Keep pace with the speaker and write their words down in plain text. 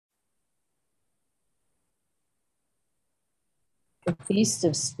The feast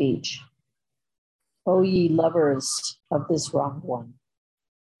of speech. O ye lovers of this wronged one,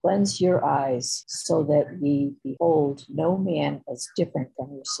 cleanse your eyes so that ye behold no man as different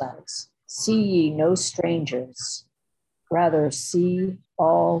from yourselves. See ye no strangers, rather see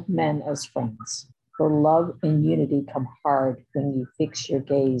all men as friends. For love and unity come hard when you fix your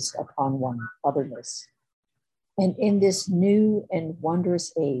gaze upon one otherness. And in this new and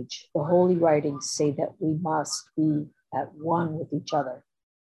wondrous age, the holy writings say that we must be at one with each other,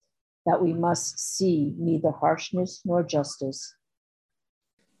 that we must see neither harshness nor justice,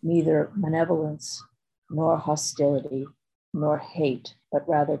 neither malevolence nor hostility nor hate, but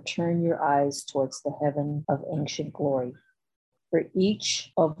rather turn your eyes towards the heaven of ancient glory. For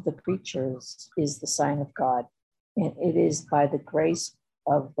each of the creatures is the sign of God, and it is by the grace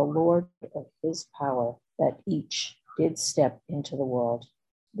of the Lord of his power that each did step into the world.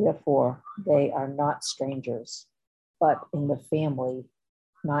 Therefore, they are not strangers, but in the family,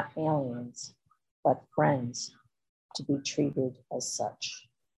 not aliens, but friends, to be treated as such.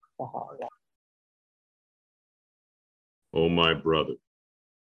 Baha'u'llah. O my brother,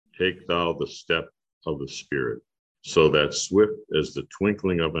 take thou the step of the Spirit, so that swift as the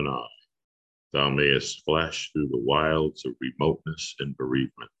twinkling of an eye, thou mayest flash through the wilds of remoteness and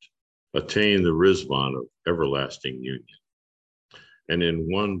bereavement, attain the Rizwan of everlasting union, and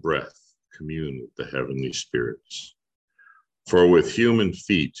in one breath commune with the heavenly spirits. For with human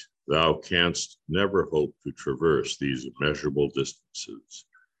feet thou canst never hope to traverse these immeasurable distances,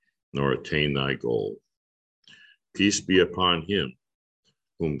 nor attain thy goal. Peace be upon him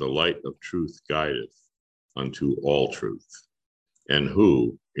whom the light of truth guideth unto all truth, and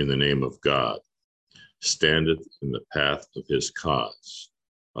who, in the name of God, standeth in the path of his cause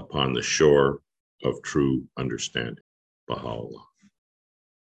upon the shore of true understanding. Baha'u'llah.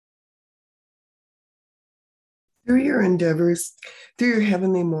 Through your endeavors, through your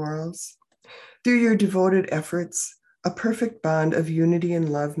heavenly morals, through your devoted efforts, a perfect bond of unity and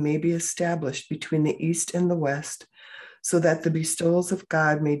love may be established between the East and the West, so that the bestowals of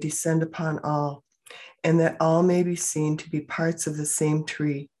God may descend upon all, and that all may be seen to be parts of the same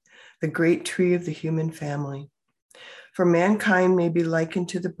tree, the great tree of the human family. For mankind may be likened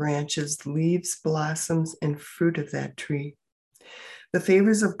to the branches, leaves, blossoms, and fruit of that tree. The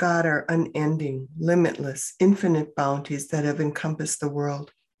favors of God are unending, limitless, infinite bounties that have encompassed the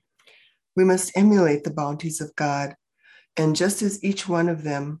world. We must emulate the bounties of God, and just as each one of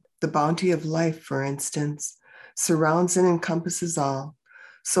them, the bounty of life, for instance, surrounds and encompasses all,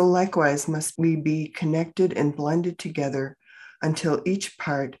 so likewise must we be connected and blended together until each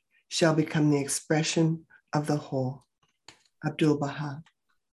part shall become the expression of the whole. Abdul Baha.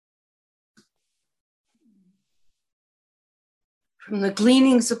 From the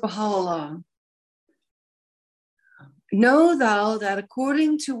gleanings of Baha'u'llah. Know thou that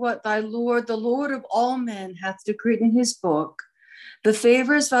according to what thy Lord, the Lord of all men, hath decreed in his book, the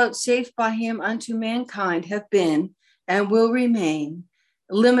favors vouchsafed by him unto mankind have been and will remain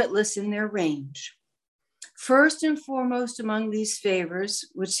limitless in their range. First and foremost among these favors,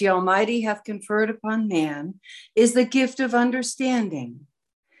 which the Almighty hath conferred upon man, is the gift of understanding.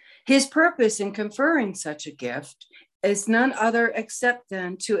 His purpose in conferring such a gift is none other except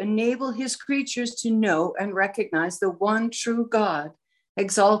then to enable his creatures to know and recognize the one true God,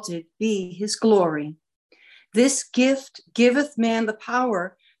 exalted be his glory. This gift giveth man the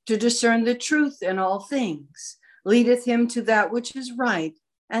power to discern the truth in all things, leadeth him to that which is right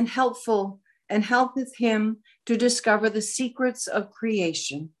and helpful, and helpeth him to discover the secrets of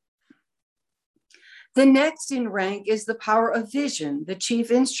creation. The next in rank is the power of vision, the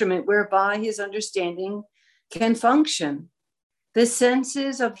chief instrument whereby his understanding can function. The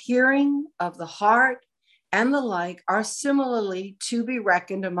senses of hearing, of the heart, and the like are similarly to be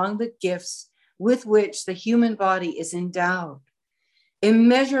reckoned among the gifts with which the human body is endowed.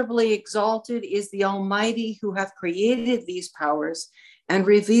 Immeasurably exalted is the Almighty who hath created these powers and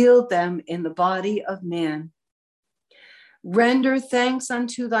revealed them in the body of man. Render thanks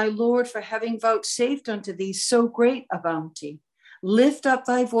unto thy Lord for having vouchsafed unto thee so great a bounty. Lift up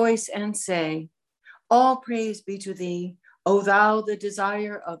thy voice and say, all praise be to thee, O thou, the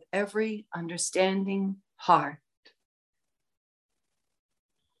desire of every understanding heart.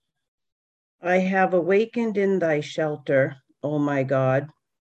 I have awakened in thy shelter, O my God,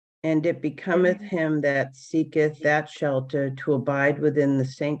 and it becometh him that seeketh that shelter to abide within the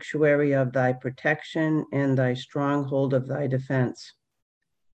sanctuary of thy protection and thy stronghold of thy defense.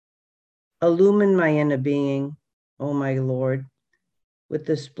 Illumine my inner being, O my Lord, with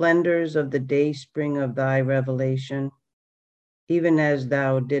the splendors of the Dayspring of Thy Revelation. even as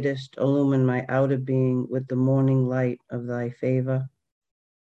thou didst illumine my outer being with the morning light of thy favor.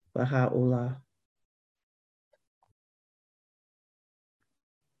 Baha'u'llah.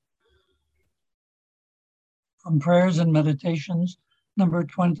 From Prayers and Meditations, number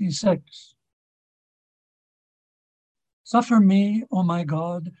 26. Suffer me, O my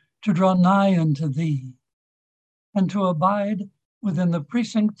God, to draw nigh unto thee, and to abide within the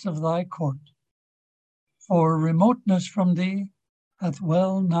precincts of thy court. For remoteness from thee hath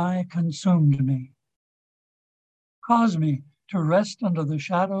well nigh consumed me. Cause me to rest under the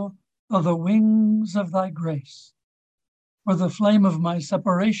shadow of the wings of thy grace, for the flame of my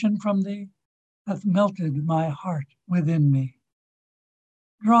separation from thee hath melted my heart within me.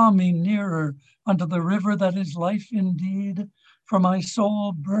 Draw me nearer unto the river that is life indeed, for my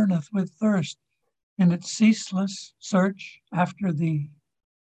soul burneth with thirst in its ceaseless search after thee.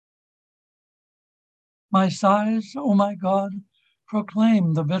 My sighs, O my God,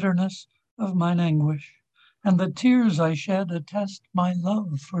 proclaim the bitterness of mine anguish, and the tears I shed attest my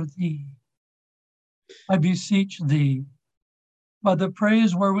love for thee. I beseech thee, by the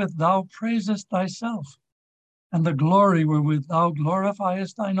praise wherewith thou praisest thyself, and the glory wherewith thou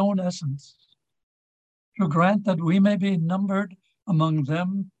glorifiest thine own essence, to grant that we may be numbered among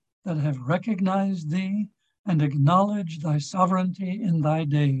them that have recognized thee and acknowledge thy sovereignty in thy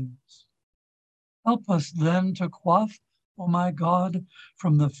days. Help us then to quaff, O my God,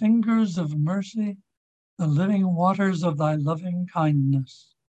 from the fingers of mercy, the living waters of thy loving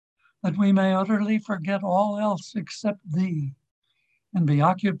kindness, that we may utterly forget all else except thee, and be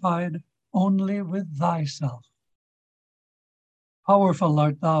occupied only with thyself. Powerful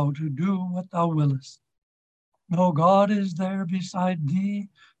art thou to do what thou willest. No God is there beside thee,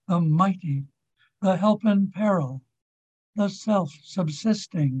 the mighty, the help in peril, the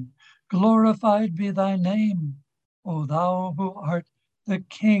self-subsisting. Glorified be thy name, O thou who art the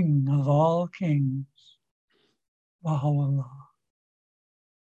King of all kings. Baha'u'llah.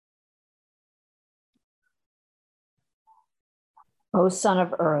 O son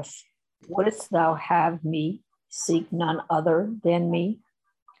of earth, wouldst thou have me seek none other than me?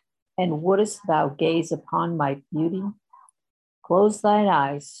 And wouldst thou gaze upon my beauty? Close thine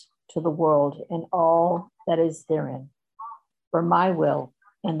eyes to the world and all that is therein. For my will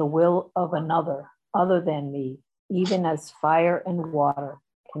and the will of another other than me, even as fire and water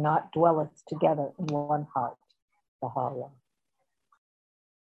cannot dwelleth together in one heart. Baha'u'llah.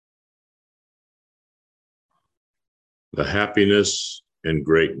 The happiness and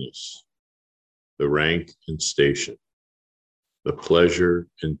greatness, the rank and station, the pleasure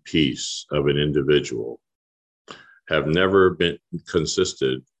and peace of an individual have never been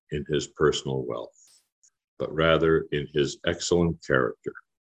consisted in his personal wealth, but rather in his excellent character,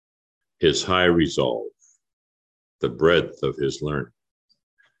 his high resolve, the breadth of his learning,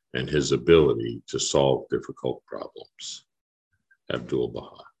 and his ability to solve difficult problems.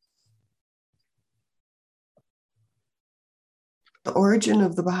 Abdul-Baha. The origin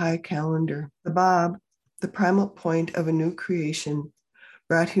of the Baha'i calendar. The Bab, the primal point of a new creation,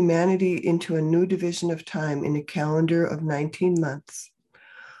 brought humanity into a new division of time in a calendar of 19 months.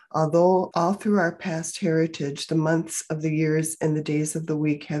 Although all through our past heritage, the months of the years and the days of the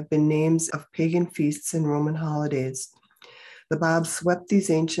week have been names of pagan feasts and Roman holidays, the Bab swept these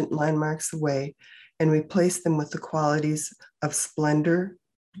ancient landmarks away and replaced them with the qualities of splendor,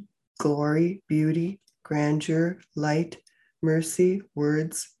 glory, beauty, grandeur, light, mercy,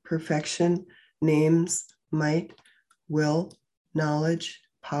 words, perfection, names, might, will, knowledge,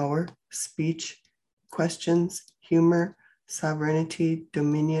 power, speech, questions, humor, sovereignty,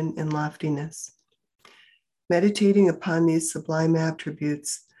 dominion, and loftiness. Meditating upon these sublime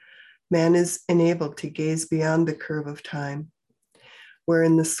attributes, man is enabled to gaze beyond the curve of time,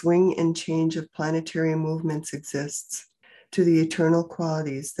 wherein the swing and change of planetary movements exists, to the eternal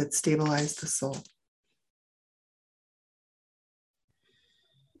qualities that stabilize the soul.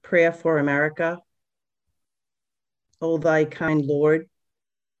 Prayer for America. O thy kind Lord,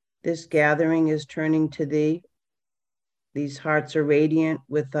 this gathering is turning to thee. These hearts are radiant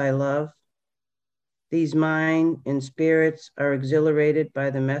with thy love. These mind and spirits are exhilarated by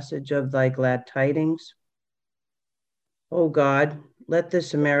the message of thy glad tidings. O God, let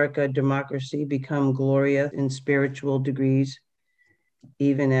this America democracy become glorious in spiritual degrees,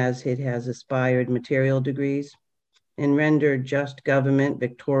 even as it has aspired material degrees, and render just government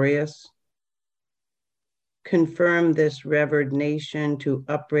victorious. Confirm this revered nation to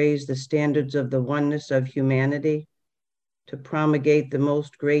upraise the standards of the oneness of humanity, to promulgate the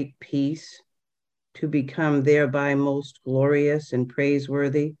most great peace, to become thereby most glorious and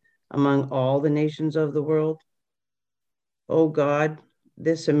praiseworthy among all the nations of the world. O God,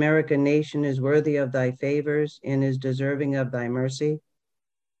 this American nation is worthy of thy favors and is deserving of thy mercy.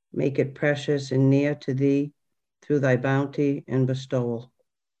 Make it precious and near to thee through thy bounty and bestowal.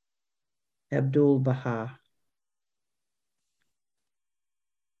 Abdul Baha.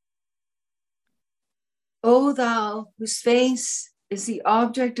 O thou, whose face is the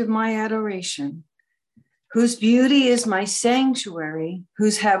object of my adoration, whose beauty is my sanctuary,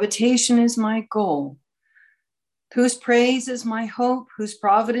 whose habitation is my goal, whose praise is my hope, whose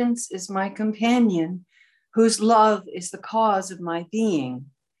providence is my companion, whose love is the cause of my being,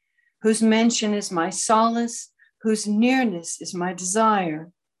 whose mention is my solace, whose nearness is my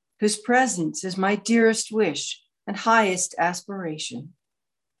desire, whose presence is my dearest wish and highest aspiration.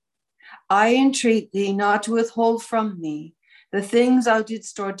 I entreat thee not to withhold from me the things thou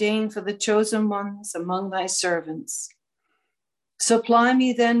didst ordain for the chosen ones among thy servants. Supply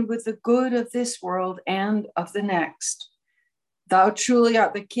me then with the good of this world and of the next. Thou truly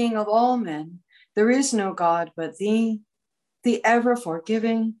art the King of all men. There is no God but thee, the ever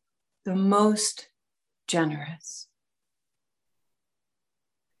forgiving, the most generous.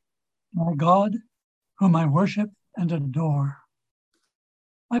 My God, whom I worship and adore,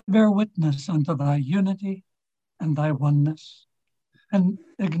 I bear witness unto thy unity and thy oneness, and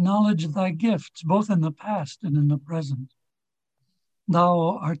acknowledge thy gifts both in the past and in the present.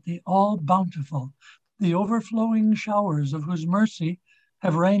 Thou art the all-bountiful, the overflowing showers of whose mercy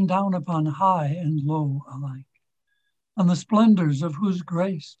have rained down upon high and low alike, and the splendors of whose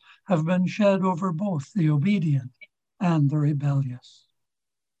grace have been shed over both the obedient and the rebellious.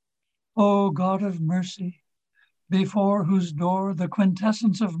 O God of mercy, before whose door the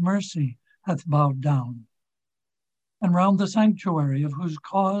quintessence of mercy hath bowed down, and round the sanctuary of whose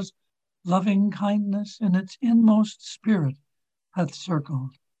cause loving kindness in its inmost spirit hath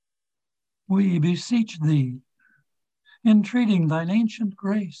circled, we beseech thee, entreating thine ancient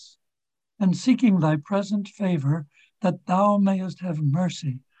grace, and seeking thy present favor, that thou mayest have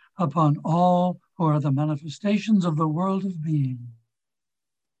mercy upon all who are the manifestations of the world of being,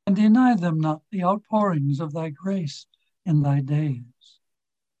 and deny them not the outpourings of thy grace in thy days.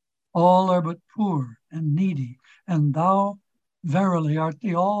 All are but poor and needy, and thou verily art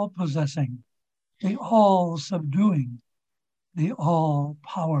the all-possessing, the all-subduing, the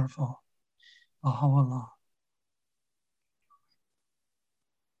all-powerful. Baha'u'llah.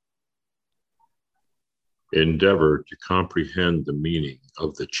 Endeavor to comprehend the meaning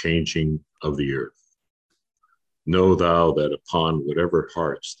of the changing of the earth. Know thou that upon whatever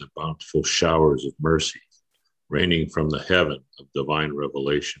hearts the bountiful showers of mercy raining from the heaven of divine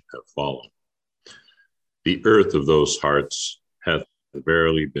revelation have fallen, the earth of those hearts hath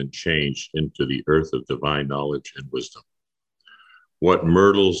verily been changed into the earth of divine knowledge and wisdom. What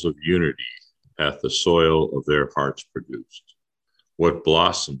myrtles of unity hath the soil of their hearts produced? What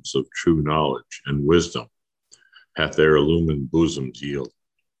blossoms of true knowledge and wisdom hath their illumined bosoms yielded?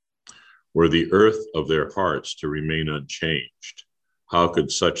 Were the earth of their hearts to remain unchanged, how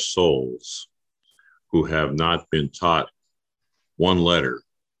could such souls who have not been taught one letter,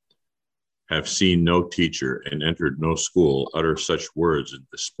 have seen no teacher, and entered no school, utter such words and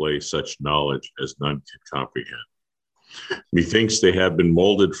display such knowledge as none can comprehend? Methinks they have been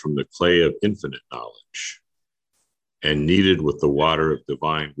molded from the clay of infinite knowledge and kneaded with the water of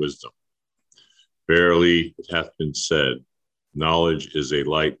divine wisdom. Verily, it hath been said, knowledge is a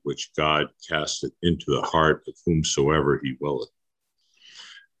light which God casteth into the heart of whomsoever he willeth.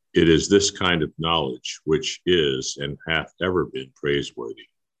 It is this kind of knowledge which is and hath ever been praiseworthy,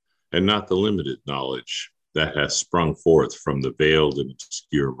 and not the limited knowledge that hath sprung forth from the veiled and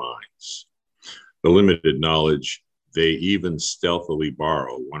obscure minds. The limited knowledge they even stealthily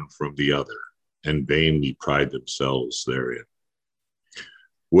borrow one from the other, and vainly pride themselves therein.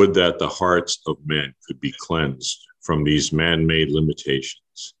 Would that the hearts of men could be cleansed from these man-made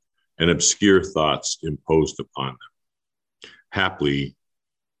limitations and obscure thoughts imposed upon them. Haply,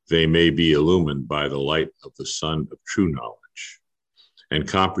 they may be illumined by the light of the sun of true knowledge and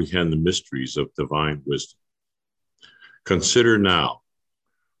comprehend the mysteries of divine wisdom. Consider now,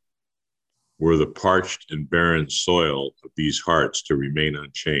 were the parched and barren soil of these hearts to remain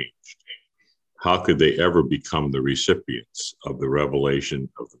unchanged, how could they ever become the recipients of the revelation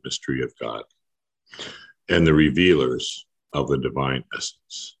of the mystery of God and the revealers of the divine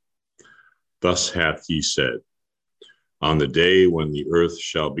essence? Thus hath he said, on the day when the earth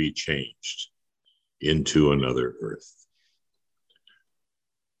shall be changed into another earth.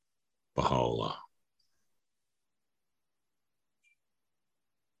 Baha'u'llah.